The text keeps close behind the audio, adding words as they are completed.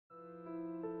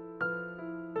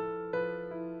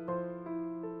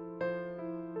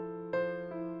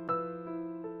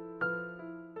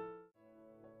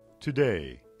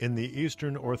Today, in the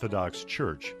Eastern Orthodox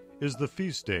Church, is the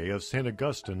feast day of St.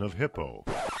 Augustine of Hippo.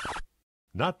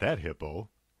 Not that Hippo,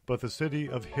 but the city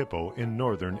of Hippo in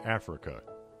northern Africa.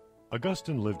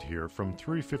 Augustine lived here from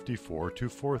 354 to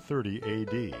 430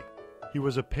 A.D. He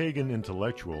was a pagan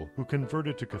intellectual who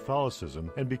converted to Catholicism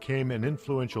and became an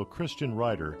influential Christian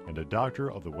writer and a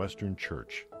doctor of the Western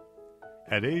Church.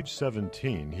 At age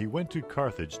 17, he went to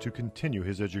Carthage to continue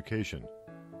his education.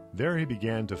 There he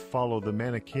began to follow the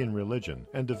Manichaean religion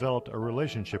and developed a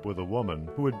relationship with a woman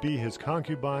who would be his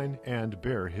concubine and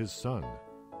bear his son.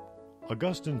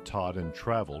 Augustine taught and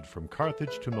traveled from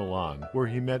Carthage to Milan, where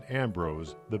he met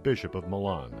Ambrose, the bishop of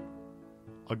Milan.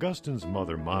 Augustine's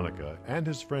mother Monica and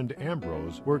his friend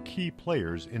Ambrose were key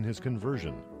players in his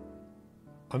conversion.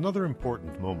 Another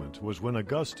important moment was when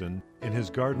Augustine, in his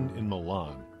garden in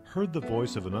Milan, heard the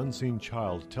voice of an unseen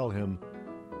child tell him,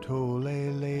 "Tolle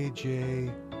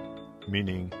lege,"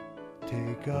 meaning,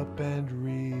 "Take up and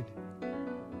read."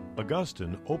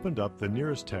 Augustine opened up the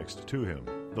nearest text to him,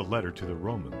 the letter to the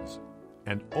Romans,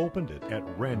 and opened it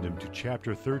at random to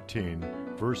chapter 13,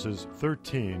 verses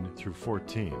 13 through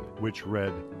 14, which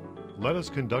read, "Let us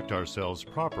conduct ourselves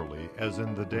properly as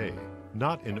in the day,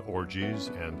 not in orgies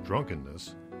and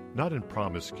drunkenness, not in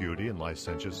promiscuity and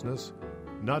licentiousness,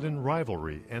 not in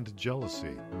rivalry and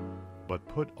jealousy, but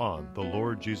put on the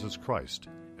Lord Jesus Christ,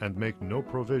 and make no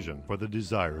provision for the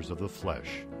desires of the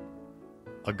flesh."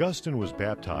 Augustine was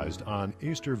baptized on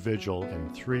Easter Vigil in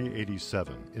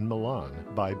 387 in Milan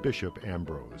by Bishop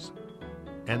Ambrose,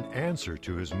 an answer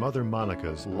to his mother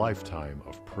Monica's lifetime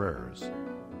of prayers.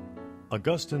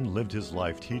 Augustine lived his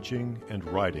life teaching and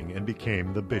writing and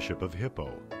became the Bishop of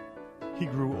Hippo. He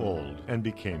grew old and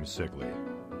became sickly.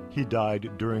 He died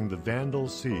during the Vandal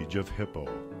siege of Hippo.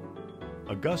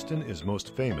 Augustine is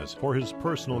most famous for his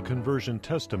personal conversion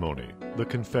testimony, the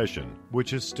Confession,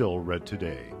 which is still read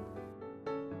today.